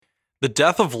The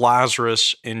death of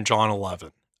Lazarus in John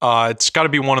 11. It's got to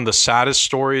be one of the saddest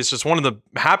stories. It's one of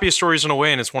the happiest stories in a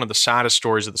way, and it's one of the saddest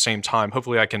stories at the same time.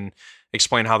 Hopefully, I can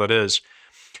explain how that is.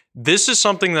 This is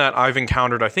something that I've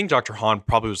encountered. I think Dr. Hahn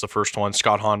probably was the first one.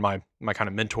 Scott Hahn, my kind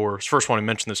of mentor, was the first one who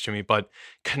mentioned this to me. But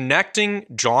connecting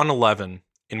John 11,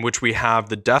 in which we have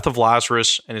the death of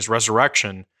Lazarus and his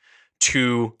resurrection,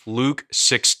 to Luke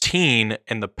 16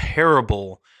 and the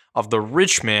parable of the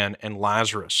rich man and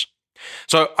Lazarus.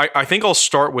 So I think I'll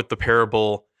start with the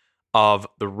parable of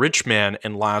the rich man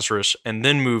and Lazarus and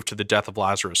then move to the death of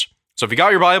Lazarus. So if you got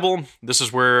your Bible, this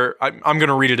is where I'm going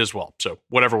to read it as well. So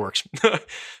whatever works. This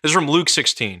is from Luke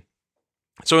 16.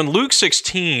 So in Luke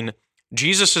 16,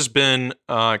 Jesus has been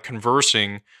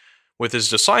conversing with his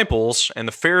disciples, and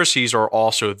the Pharisees are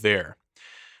also there.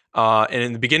 And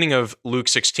in the beginning of Luke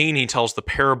 16, he tells the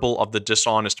parable of the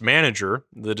dishonest manager,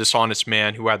 the dishonest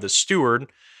man who had the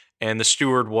steward, and the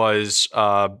steward was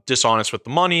dishonest with the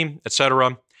money,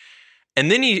 etc. And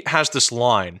then he has this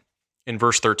line in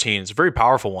verse 13. It's a very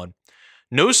powerful one.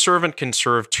 No servant can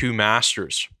serve two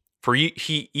masters, for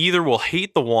he either will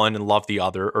hate the one and love the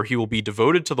other, or he will be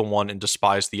devoted to the one and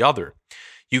despise the other.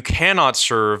 You cannot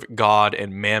serve God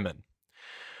and mammon.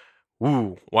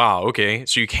 Ooh, wow, okay.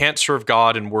 So you can't serve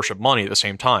God and worship money at the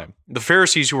same time. The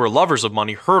Pharisees, who were lovers of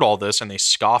money, heard all this, and they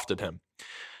scoffed at him.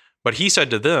 But he said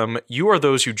to them, you are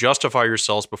those who justify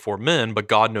yourselves before men, but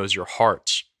God knows your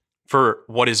hearts. For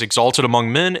what is exalted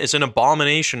among men is an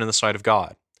abomination in the sight of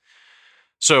God.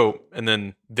 So, and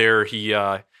then there he,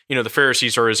 the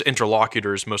Pharisees are his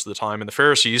interlocutors most of the time, and the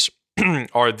Pharisees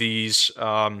are these,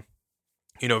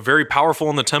 very powerful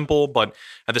in the temple, but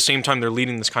at the same time, they're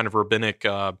leading this kind of rabbinic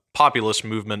populist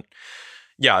movement.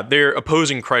 Yeah, they're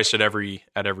opposing Christ at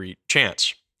every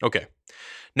chance. Okay.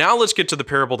 Now let's get to the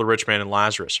parable of the rich man and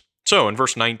Lazarus. So in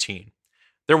verse 19,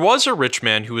 there was a rich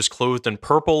man who was clothed in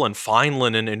purple and fine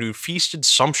linen and who feasted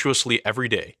sumptuously every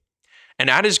day.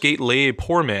 And at his gate lay a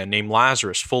poor man named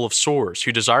Lazarus, full of sores,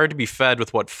 who desired to be fed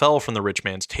with what fell from the rich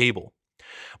man's table.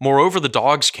 Moreover, the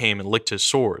dogs came and licked his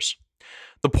sores.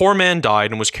 The poor man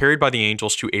died and was carried by the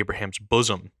angels to Abraham's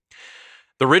bosom.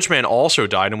 The rich man also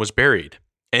died and was buried.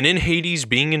 And in Hades,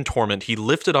 being in torment, he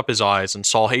lifted up his eyes and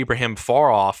saw Abraham far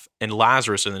off and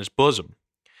Lazarus in his bosom.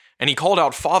 And he called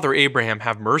out, Father Abraham,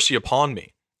 have mercy upon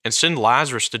me, and send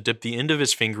Lazarus to dip the end of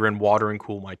his finger in water and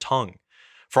cool my tongue,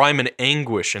 for I am in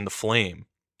anguish in the flame.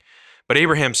 But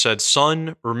Abraham said,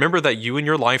 Son, remember that you in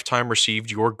your lifetime received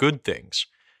your good things,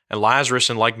 and Lazarus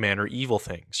in like manner evil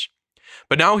things.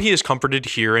 But now he is comforted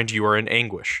here, and you are in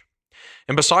anguish.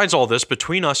 And besides all this,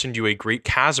 between us and you a great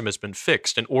chasm has been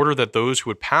fixed, in order that those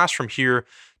who would pass from here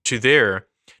to there,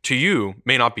 to you,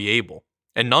 may not be able,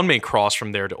 and none may cross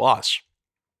from there to us.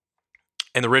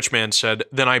 And the rich man said,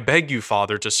 Then I beg you,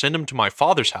 Father, to send him to my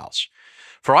father's house,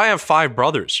 for I have 5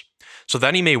 brothers, so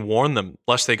that he may warn them,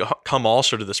 lest they come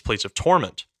also to this place of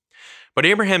torment. But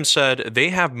Abraham said,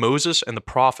 They have Moses and the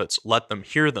prophets, let them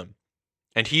hear them.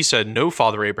 And he said, No,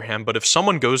 Father Abraham, but if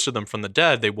someone goes to them from the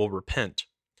dead, they will repent.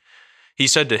 He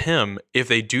said to him, If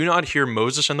they do not hear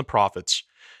Moses and the prophets,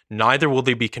 neither will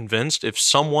they be convinced if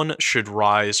someone should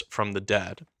rise from the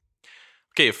dead.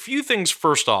 Okay, a few things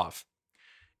first off.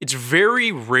 It's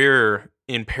very rare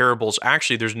in parables.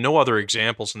 Actually, there's no other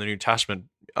examples in the New Testament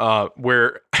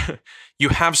where you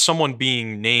have someone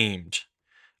being named.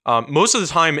 Most of the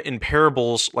time in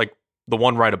parables, like the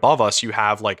one right above us, you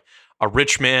have like a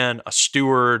rich man, a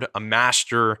steward, a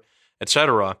master,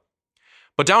 etc.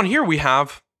 But down here we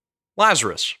have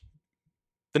Lazarus,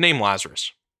 the name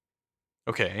Lazarus.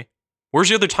 Okay, where's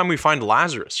the other time we find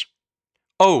Lazarus?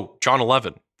 Oh, John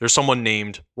 11. There's someone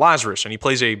named Lazarus, and he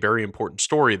plays a very important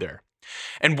story there.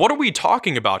 And what are we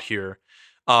talking about here?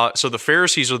 So the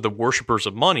Pharisees are the worshipers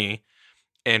of money,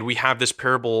 and we have this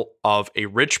parable of a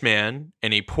rich man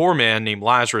and a poor man named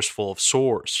Lazarus full of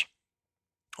sores.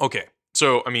 Okay,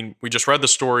 so, we just read the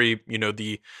story.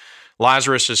 The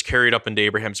Lazarus is carried up into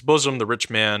Abraham's bosom. The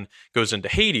rich man goes into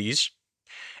Hades.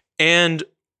 And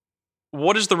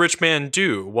what does the rich man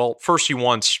do? Well, first he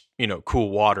wants, cool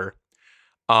water.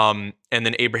 And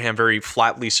then Abraham very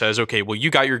flatly says, okay, well, you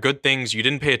got your good things. You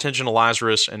didn't pay attention to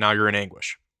Lazarus, and now you're in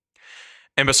anguish.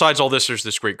 And besides all this, there's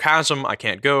this great chasm. I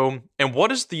can't go. And what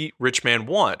does the rich man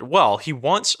want? Well, he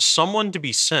wants someone to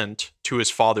be sent to his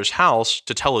father's house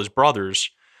to tell his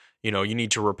brothers, you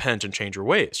need to repent and change your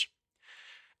ways.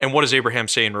 And what does Abraham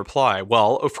say in reply?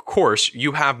 Well, of course,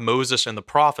 you have Moses and the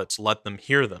prophets. Let them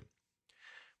hear them.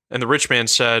 And the rich man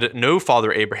said, No,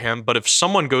 Father Abraham, but if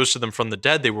someone goes to them from the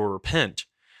dead, they will repent.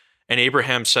 And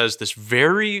Abraham says this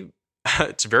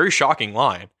it's a very shocking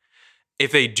line.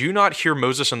 If they do not hear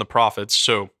Moses and the prophets,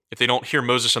 so if they don't hear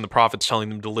Moses and the prophets telling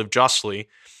them to live justly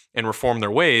and reform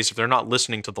their ways, if they're not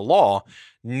listening to the law,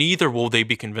 neither will they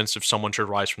be convinced if someone should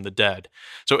rise from the dead.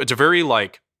 So it's a very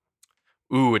like,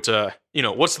 it's a,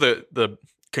 what's the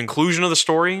conclusion of the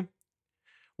story?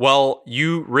 Well,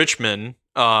 you rich men,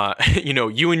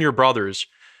 you and your brothers,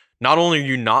 not only are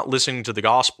you not listening to the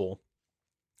gospel,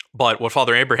 but what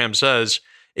Father Abraham says,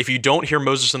 if you don't hear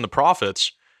Moses and the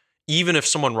prophets, even if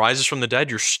someone rises from the dead,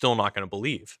 you're still not going to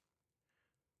believe.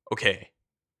 Okay.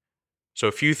 So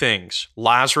a few things.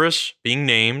 Lazarus being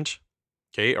named,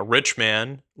 okay, a rich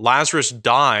man. Lazarus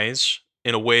dies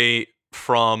in a way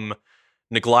from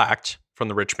neglect from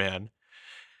the rich man.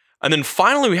 And then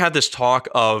finally we had this talk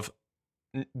of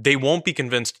they won't be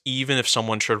convinced even if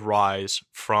someone should rise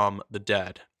from the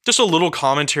dead. Just a little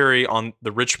commentary on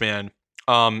the rich man.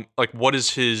 What is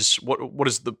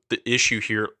the issue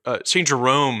here? St.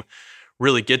 Jerome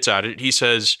really gets at it. He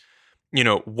says,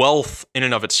 wealth in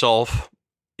and of itself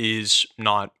is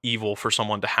not evil for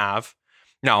someone to have.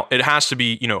 Now, it has to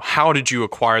be, how did you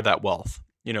acquire that wealth?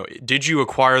 Did you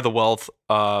acquire the wealth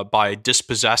by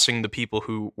dispossessing the people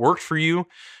who worked for you?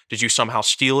 Did you somehow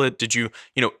steal it? Did you,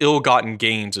 ill-gotten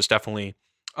gains is definitely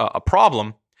a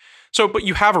problem. So, but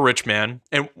you have a rich man,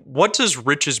 and what does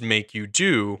riches make you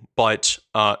do but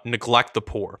neglect the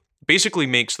poor? Basically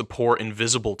makes the poor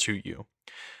invisible to you.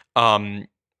 And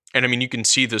I mean, you can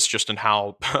see this just in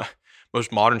how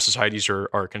most modern societies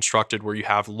are constructed, where you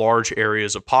have large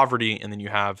areas of poverty, and then you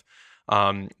have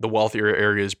the wealthier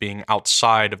areas being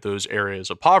outside of those areas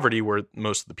of poverty where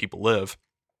most of the people live.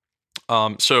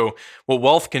 So what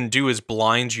wealth can do is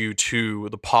blind you to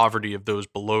the poverty of those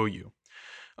below you.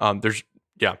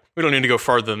 We don't need to go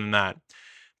farther than that.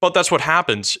 But that's what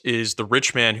happens is the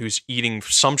rich man who's eating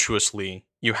sumptuously,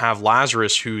 you have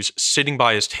Lazarus who's sitting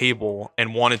by his table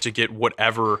and wanted to get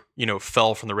whatever,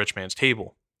 fell from the rich man's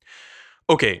table.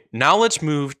 Okay, now let's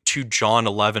move to John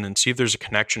 11 and see if there's a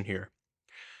connection here.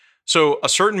 So a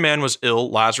certain man was ill,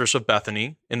 Lazarus of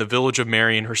Bethany, in the village of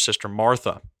Mary and her sister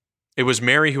Martha. It was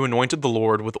Mary who anointed the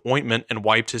Lord with ointment and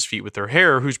wiped his feet with her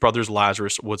hair, whose brother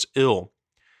Lazarus was ill.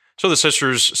 So the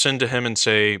sisters send to him and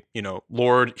say,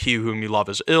 Lord, he whom you love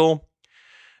is ill.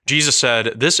 Jesus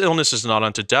said, this illness is not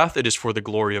unto death, it is for the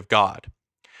glory of God.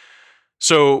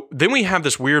 So then we have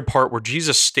this weird part where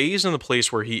Jesus stays in the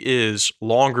place where he is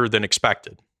longer than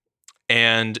expected.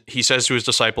 And he says to his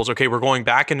disciples, okay, we're going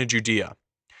back into Judea.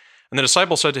 And the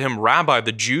disciples said to him, Rabbi,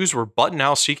 the Jews were but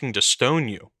now seeking to stone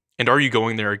you. And are you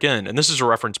going there again? And this is a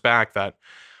reference back that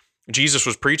Jesus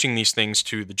was preaching these things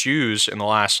to the Jews in the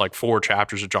last 4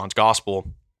 chapters of John's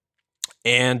gospel.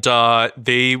 And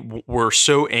they were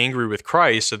so angry with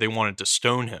Christ that they wanted to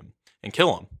stone him and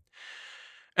kill him.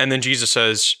 And then Jesus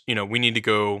says, we need to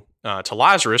go to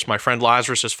Lazarus. My friend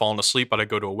Lazarus has fallen asleep, but I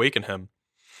go to awaken him.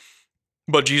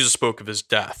 But Jesus spoke of his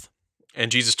death.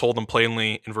 And Jesus told them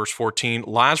plainly in verse 14,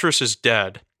 Lazarus is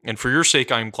dead, and for your sake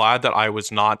I am glad that I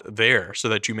was not there, so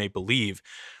that you may believe.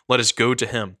 Let us go to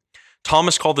him.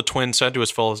 Thomas, called the twin, said to his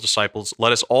fellow disciples,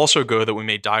 let us also go that we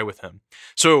may die with him.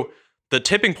 So the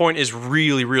tipping point is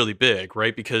really, really big,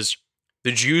 right? Because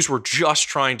the Jews were just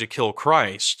trying to kill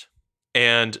Christ,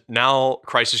 and now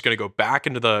Christ is going to go back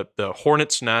into the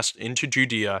hornet's nest into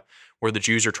Judea, where the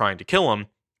Jews are trying to kill him,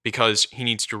 because he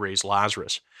needs to raise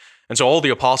Lazarus. And so all the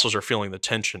apostles are feeling the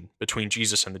tension between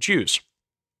Jesus and the Jews.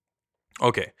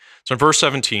 Okay, so in verse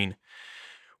 17,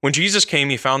 when Jesus came,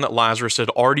 he found that Lazarus had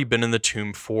already been in the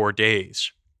tomb 4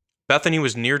 days. Bethany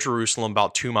was near Jerusalem,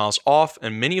 about 2 miles off,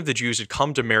 and many of the Jews had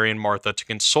come to Mary and Martha to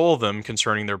console them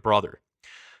concerning their brother.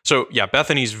 So yeah,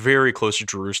 Bethany's very close to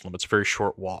Jerusalem. It's a very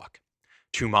short walk,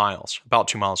 2 miles, about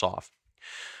 2 miles off.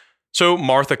 So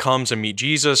Martha comes and meets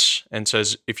Jesus and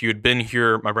says, if you had been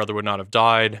here, my brother would not have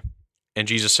died. And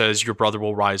Jesus says, your brother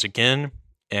will rise again,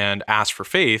 and asks for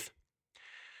faith.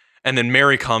 And then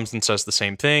Mary comes and says the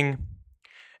same thing.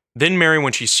 Then Mary,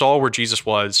 when she saw where Jesus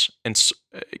was and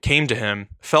came to him,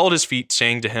 fell at his feet,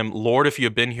 saying to him, Lord, if you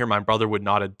had been here, my brother would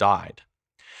not have died.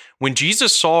 When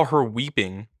Jesus saw her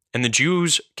weeping, and the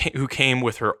Jews who came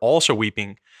with her also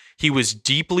weeping, he was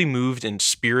deeply moved in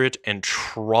spirit and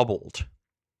troubled.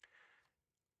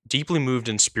 Deeply moved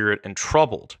in spirit and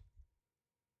troubled.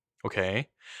 Okay.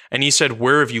 And he said,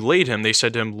 where have you laid him? They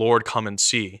said to him, Lord, come and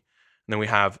see. And then we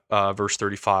have verse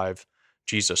 35,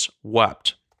 Jesus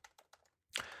wept.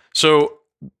 So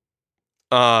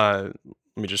let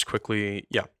me just quickly,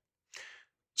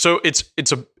 So it's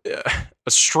a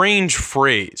strange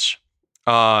phrase.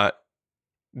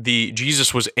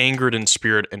 Jesus was angered in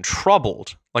spirit and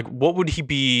troubled. Like, what would he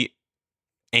be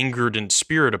angered in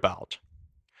spirit about?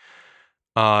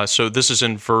 So this is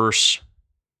in verse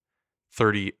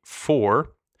 34.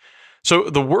 So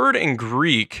the word in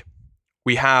Greek,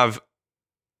 we have,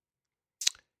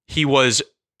 he was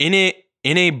ine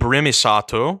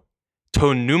bremisato to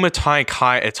pneumatai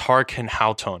kai etarchen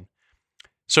hauton.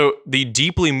 So the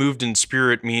deeply moved in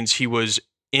spirit means he was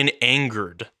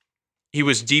angered. He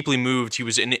was deeply moved. He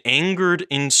was angered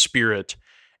in spirit,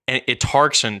 and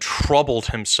etarchen troubled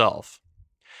himself.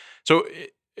 So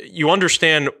you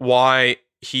understand why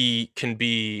he can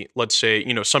be, let's say,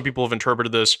 some people have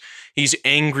interpreted this. He's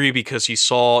angry because he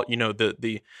saw,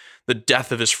 the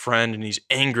death of his friend, and he's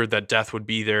angered that death would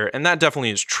be there. And that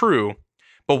definitely is true.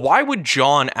 But why would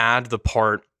John add the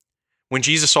part when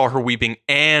Jesus saw her weeping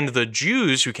and the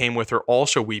Jews who came with her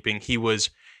also weeping? He was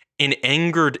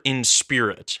angered in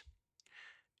spirit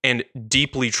and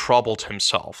deeply troubled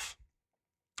himself,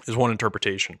 is one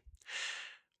interpretation.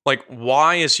 Like,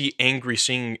 why is he angry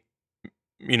seeing,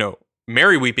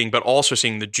 Mary weeping, but also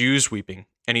seeing the Jews weeping?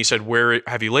 And he said, "Where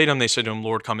have you laid him?" They said to him,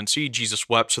 "Lord, come and see." Jesus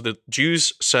wept. So the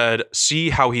Jews said, "See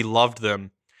how he loved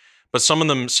them." But some of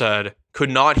them said,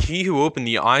 "Could not he who opened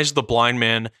the eyes of the blind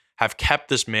man have kept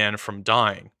this man from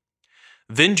dying?"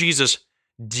 Then Jesus,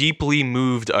 deeply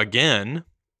moved again,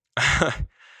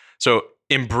 so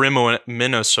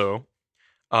embrimenoso,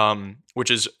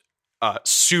 which is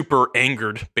super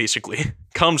angered, basically,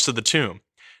 comes to the tomb.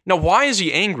 Now, why is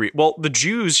he angry? Well, the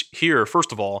Jews here,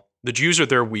 first of all, the Jews are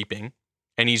there weeping,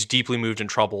 and he's deeply moved and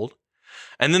troubled.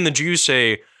 And then the Jews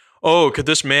say, "Oh, could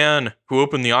this man who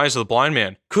opened the eyes of the blind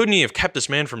man, couldn't he have kept this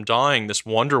man from dying, this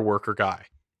wonder worker guy?"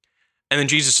 And then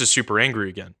Jesus is super angry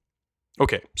again.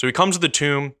 Okay, so he comes to the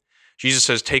tomb. Jesus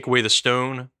says, "Take away the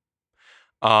stone."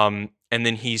 And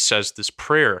then he says this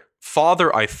prayer,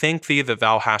 "Father, I thank thee that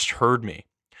thou hast heard me.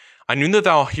 I knew that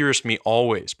thou hearest me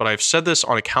always, but I have said this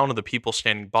on account of the people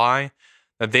standing by,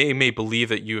 that they may believe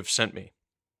that you have sent me."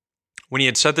 When he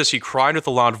had said this, he cried with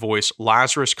a loud voice,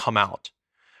 "Lazarus, come out."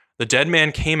 The dead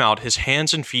man came out, his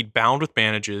hands and feet bound with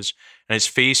bandages, and his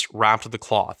face wrapped with a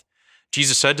cloth.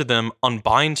 Jesus said to them,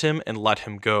 "Unbind him and let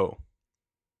him go."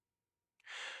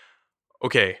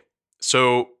 Okay,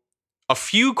 so a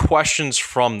few questions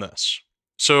from this.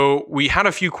 So we had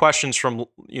a few questions from,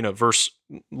 verse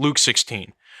Luke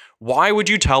 16. Why would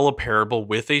you tell a parable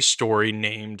with a story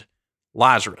named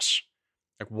Lazarus?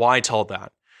 Like, why tell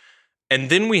that? And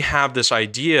then we have this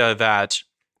idea that,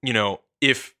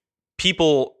 if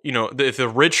people, if the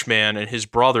rich man and his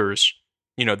brothers,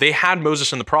 they had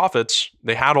Moses and the prophets,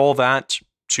 they had all that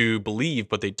to believe,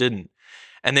 but they didn't.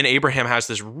 And then Abraham has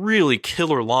this really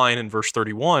killer line in verse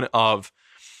 31 of,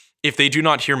 "If they do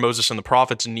not hear Moses and the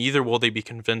prophets, neither will they be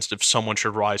convinced if someone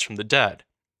should rise from the dead."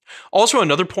 Also,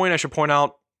 another point I should point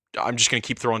out, I'm just going to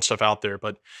keep throwing stuff out there,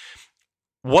 but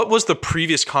what was the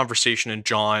previous conversation in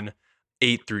John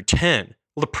 8 through 10?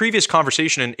 Well, the previous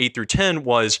conversation in 8 through 10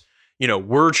 was,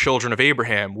 we're children of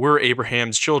Abraham, we're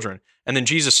Abraham's children. And then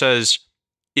Jesus says,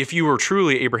 "If you were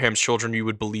truly Abraham's children, you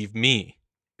would believe me,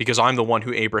 because I'm the one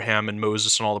who Abraham and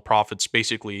Moses and all the prophets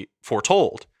basically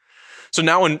foretold." So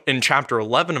now in chapter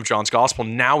 11 of John's gospel,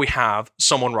 now we have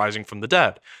someone rising from the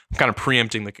dead. I'm kind of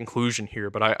preempting the conclusion here,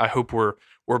 but I hope we're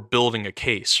building a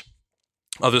case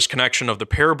of this connection of the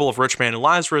parable of rich man and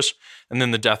Lazarus, and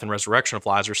then the death and resurrection of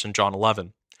Lazarus in John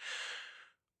 11.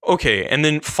 Okay, and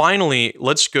then finally,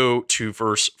 let's go to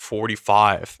verse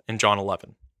 45 in John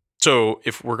 11. So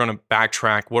if we're going to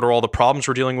backtrack, what are all the problems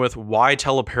we're dealing with? Why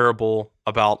tell a parable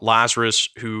about Lazarus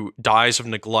who dies of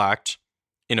neglect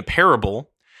in a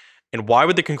parable? And why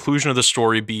would the conclusion of the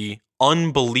story be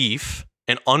unbelief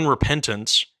and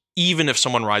unrepentance, even if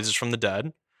someone rises from the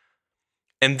dead?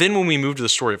 And then when we move to the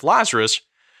story of Lazarus,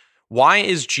 why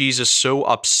is Jesus so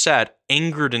upset,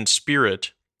 angered in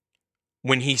spirit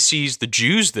when he sees the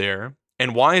Jews there?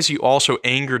 And why is he also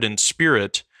angered in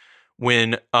spirit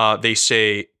when they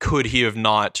say, "Could he have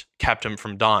not kept him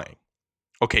from dying?"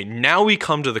 Okay, now we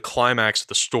come to the climax of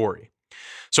the story.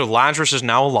 So Lazarus is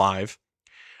now alive.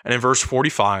 And in verse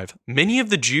 45, many of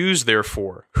the Jews,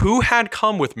 therefore, who had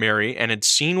come with Mary and had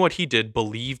seen what he did,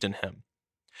 believed in him.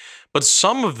 But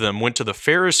some of them went to the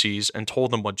Pharisees and told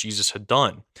them what Jesus had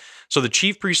done. So the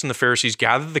chief priests and the Pharisees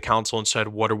gathered the council and said,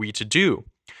 "What are we to do?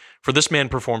 For this man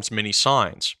performs many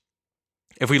signs.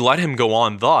 If we let him go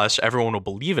on thus, everyone will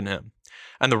believe in him,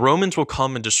 and the Romans will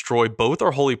come and destroy both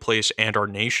our holy place and our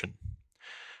nation."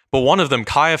 But one of them,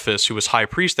 Caiaphas, who was high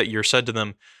priest that year, said to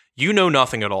them, "You know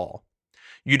nothing at all.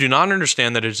 You do not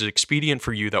understand that it is expedient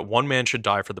for you that one man should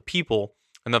die for the people,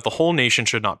 and that the whole nation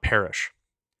should not perish."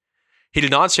 He did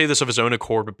not say this of his own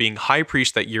accord, but being high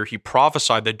priest that year, he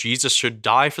prophesied that Jesus should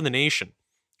die for the nation,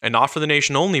 and not for the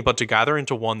nation only, but to gather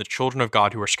into one the children of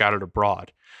God who are scattered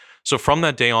abroad. So from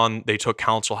that day on, they took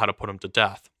counsel how to put him to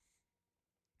death.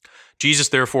 Jesus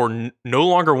therefore no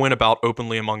longer went about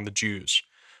openly among the Jews,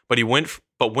 but he went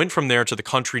from there to the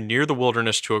country near the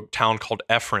wilderness to a town called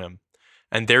Ephraim,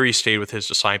 and there he stayed with his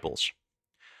disciples.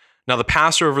 Now the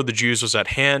Passover of the Jews was at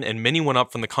hand, and many went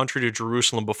up from the country to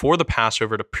Jerusalem before the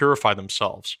Passover to purify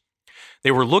themselves. They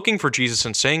were looking for Jesus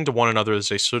and saying to one another as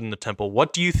they stood in the temple,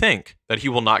 "What do you think, that he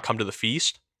will not come to the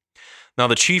feast?" Now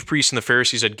the chief priests and the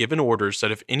Pharisees had given orders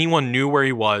that if anyone knew where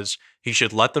he was, he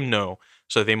should let them know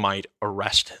so that they might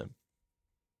arrest him.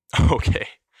 Okay.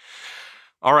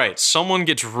 All right, someone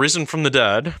gets risen from the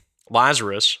dead,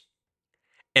 Lazarus,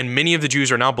 and many of the Jews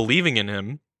are now believing in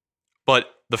him,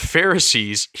 but the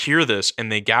Pharisees hear this and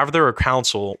they gather their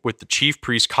council with the chief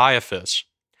priest Caiaphas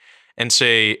and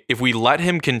say, if we let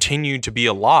him continue to be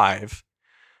alive,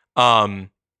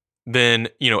 then,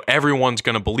 everyone's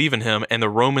going to believe in him, and the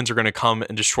Romans are going to come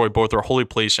and destroy both our holy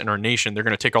place and our nation. They're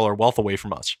going to take all our wealth away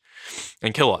from us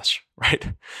and kill us,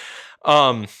 right?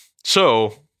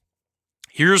 So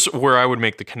here's where I would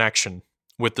make the connection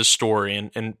with this story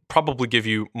and probably give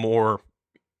you more,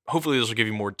 hopefully this will give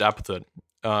you more depth to it,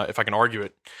 if I can argue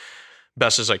it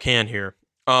best as I can here.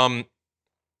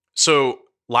 So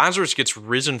Lazarus gets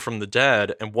risen from the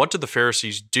dead, and what do the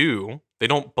Pharisees do? They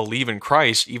don't believe in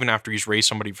Christ even after he's raised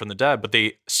somebody from the dead, but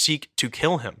they seek to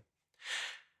kill him.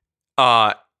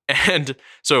 And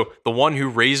so the one who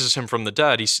raises him from the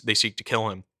dead, they seek to kill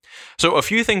him. So a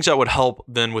few things that would help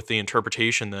then with the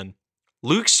interpretation then.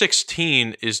 Luke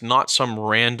 16 is not some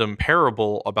random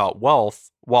parable about wealth.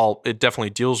 While it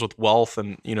definitely deals with wealth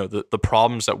and the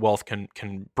problems that wealth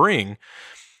can bring,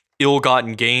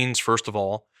 ill-gotten gains, first of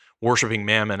all, worshiping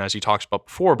mammon, as he talks about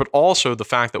before, but also the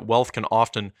fact that wealth can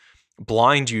often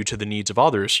blind you to the needs of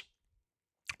others.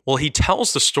 Well, he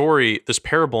tells the story, this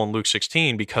parable in Luke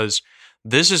 16, because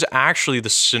this is actually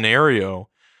the scenario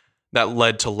that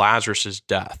led to Lazarus'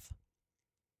 death.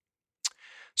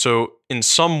 So in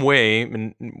some way,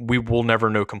 and we will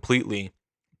never know completely,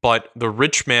 but the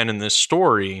rich man in this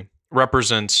story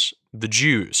represents the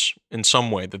Jews in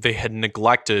some way, that they had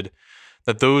neglected,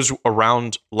 that those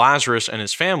around Lazarus and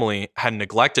his family had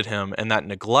neglected him, and that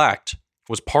neglect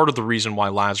was part of the reason why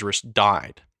Lazarus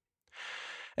died.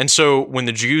 And so when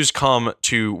the Jews come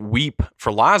to weep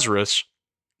for Lazarus,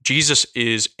 Jesus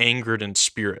is angered in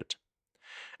spirit.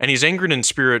 And he's angered in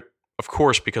spirit, of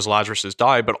course, because Lazarus has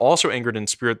died, but also angered in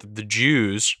spirit that the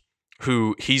Jews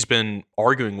who he's been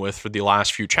arguing with for the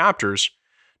last few chapters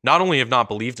not only have not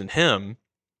believed in him,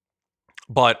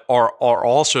 but are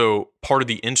also part of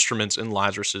the instruments in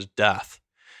Lazarus' death.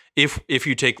 If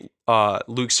you take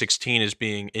Luke 16 as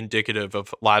being indicative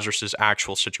of Lazarus'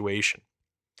 actual situation.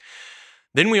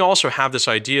 Then we also have this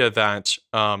idea that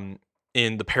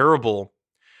in the parable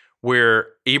where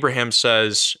Abraham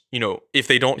says, if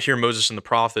they don't hear Moses and the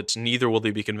prophets, neither will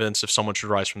they be convinced if someone should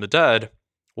rise from the dead.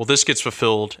 Well, this gets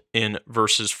fulfilled in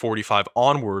verses 45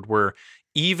 onward, where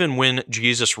even when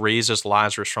Jesus raises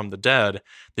Lazarus from the dead,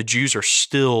 the Jews are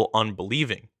still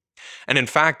unbelieving. And in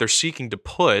fact, they're seeking to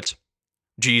put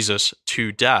Jesus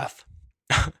to death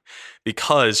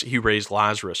because he raised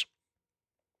Lazarus.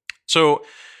 So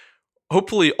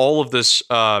hopefully all of this,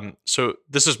 so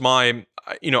this is my,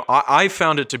 I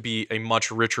found it to be a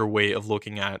much richer way of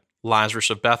looking at Lazarus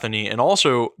of Bethany, and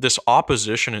also this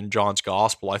opposition in John's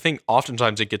gospel. I think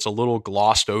oftentimes it gets a little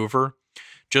glossed over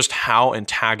just how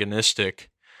antagonistic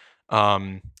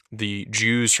the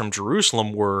Jews from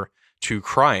Jerusalem were to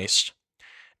Christ.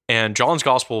 And John's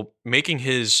gospel making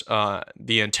his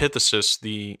the antithesis,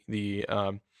 the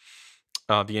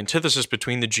antithesis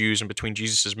between the Jews and between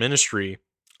Jesus' ministry.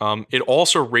 It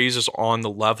also raises on the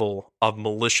level of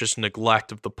malicious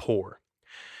neglect of the poor.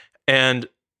 And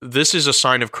this is a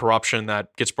sign of corruption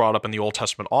that gets brought up in the Old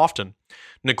Testament often,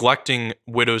 neglecting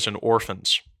widows and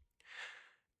orphans.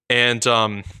 And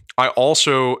I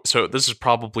also, so this is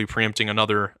probably preempting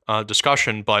another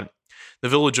discussion, but the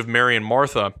village of Mary and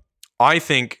Martha, I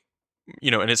think,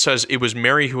 and it says it was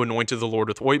Mary who anointed the Lord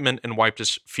with ointment and wiped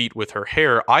his feet with her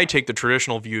hair. I take the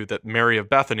traditional view that Mary of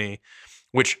Bethany,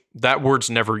 which that word's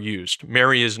never used.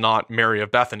 Mary is not Mary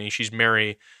of Bethany. She's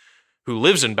Mary who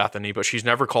lives in Bethany, but she's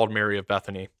never called Mary of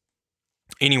Bethany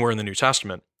anywhere in the New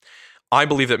Testament. I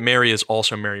believe that Mary is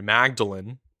also Mary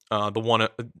Magdalene, the one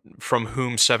from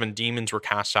whom 7 demons were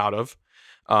cast out of.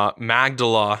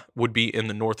 Magdala would be in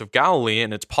the north of Galilee,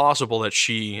 and it's possible that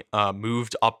she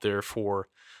moved up there for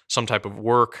some type of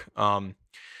work.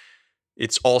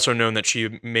 It's also known that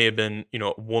she may have been,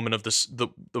 a woman of the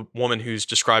woman who's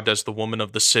described as the woman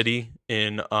of the city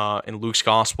in Luke's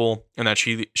gospel, and that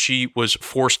she was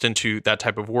forced into that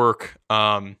type of work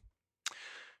by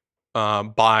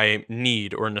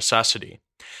need or necessity.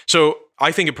 So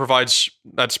I think it provides,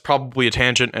 that's probably a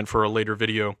tangent and for a later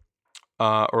video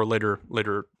or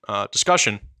later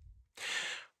discussion.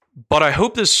 But I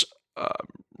hope this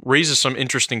raises some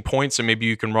interesting points that maybe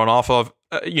you can run off of.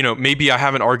 Maybe I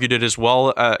haven't argued it as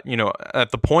well,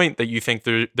 at the point that you think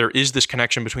there is this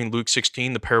connection between Luke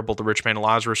 16, the parable of the rich man and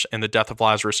Lazarus, and the death of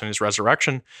Lazarus and his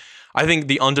resurrection. I think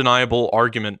the undeniable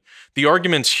argument, the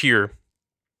arguments here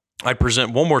I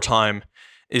present one more time,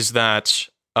 is that,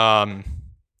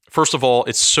 first of all,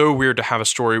 it's so weird to have a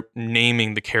story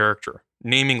naming the character,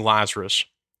 naming Lazarus.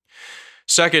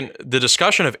 Second, the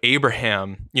discussion of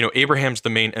Abraham. Abraham's the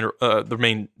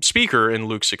main speaker in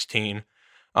Luke 16,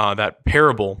 that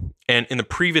parable. And in the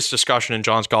previous discussion in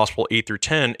John's Gospel 8 through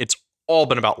 10, it's all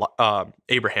been about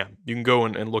Abraham. You can go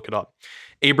and look it up.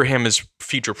 Abraham is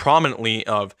featured prominently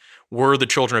of, we're the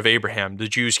children of Abraham. The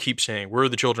Jews keep saying, we're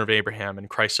the children of Abraham. And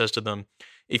Christ says to them,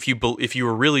 if you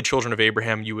were really children of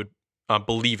Abraham, you would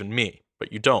believe in me,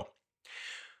 but you don't.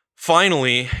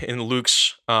 Finally, in Luke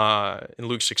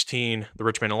 16, the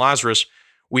rich man and Lazarus,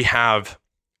 we have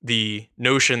the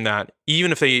notion that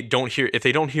even if they don't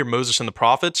hear Moses and the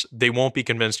prophets, they won't be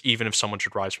convinced even if someone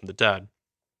should rise from the dead.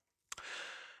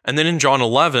 And then in John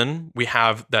 11, we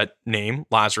have that name,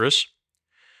 Lazarus.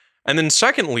 And then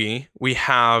secondly, we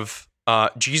have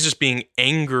Jesus being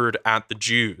angered at the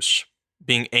Jews,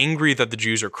 being angry that the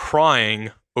Jews are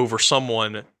crying over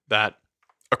someone that,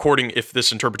 if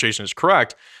this interpretation is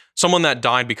correct, someone that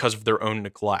died because of their own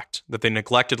neglect, that they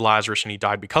neglected Lazarus and he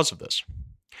died because of this.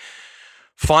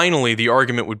 Finally, the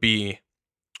argument would be,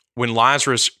 when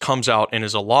Lazarus comes out and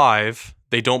is alive,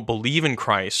 they don't believe in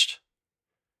Christ,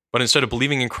 but instead of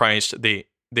believing in Christ, they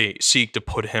seek to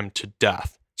put him to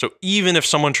death. So even if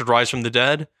someone should rise from the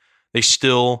dead, they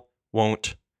still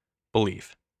won't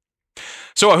believe.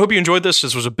 So I hope you enjoyed this.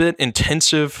 This was a bit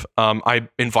intensive. I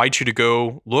invite you to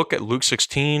go look at Luke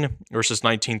 16, verses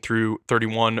 19 through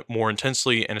 31 more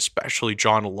intensely, and especially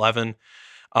John 11.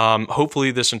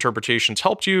 Hopefully this interpretation's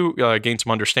helped you gain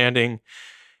some understanding.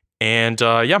 And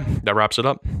that wraps it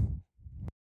up.